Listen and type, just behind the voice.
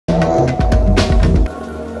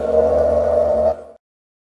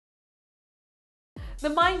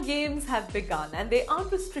Mind games have begun and they aren't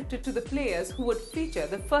restricted to the players who would feature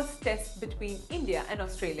the first test between India and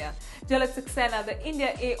Australia. Jalaj Saxena, the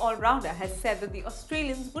India A all-rounder, has said that the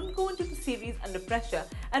Australians wouldn't go into the series under pressure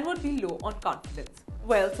and would be low on confidence.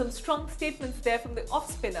 Well, some strong statements there from the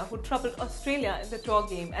off-spinner who troubled Australia in the tour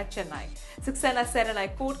game at Chennai. Saxena said, and I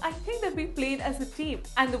quote, "I think that we played as a team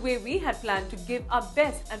and the way we had planned to give our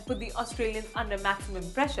best and put the Australians under maximum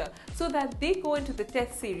pressure so that they go into the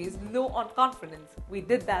test series low on confidence. We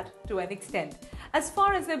did that to an extent. As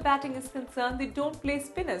far as their batting is concerned, they don't play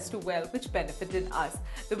spinners too well, which benefited us.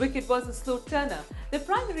 The wicket was a slow turner. Their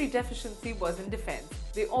primary deficiency was in defence.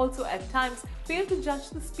 They also at times failed to judge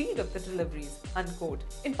the speed of the deliveries," unquote.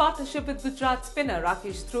 In partnership with Gujarat spinner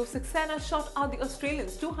Rakesh Dhurv, Saxena shot out the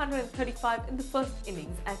Australians 235 in the first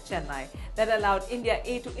innings at Chennai. That allowed India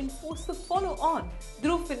A to enforce the follow-on.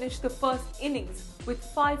 Dhurv finished the first innings with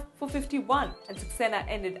 5 for 51 and Saxena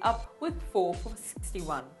ended up with 4 for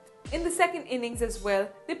 61. In the second innings as well,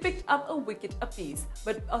 they picked up a wicket apiece,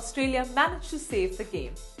 but Australia managed to save the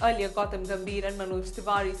game. Earlier, Gautam Gambhir and Manoj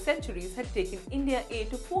Tiwari's centuries had taken India A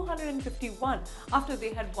to 451 after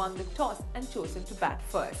they had won the toss and chosen to bat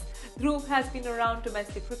first. Dhruv has been around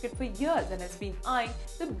domestic cricket for years and has been eyeing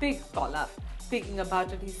the big call-up. Speaking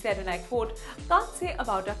about it, he said, and I quote, "Can't say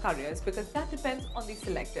about our careers because that depends on the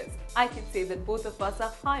selectors. I can say that both of us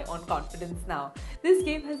are high on confidence now. This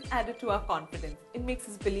game has added to our confidence. It makes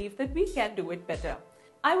us believe that we can do it better."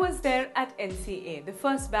 I was there at NCA, the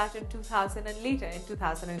first batch in 2000 and later in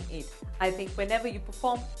 2008. I think whenever you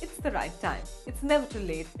perform, it's the right time. It's never too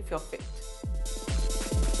late if you're fit.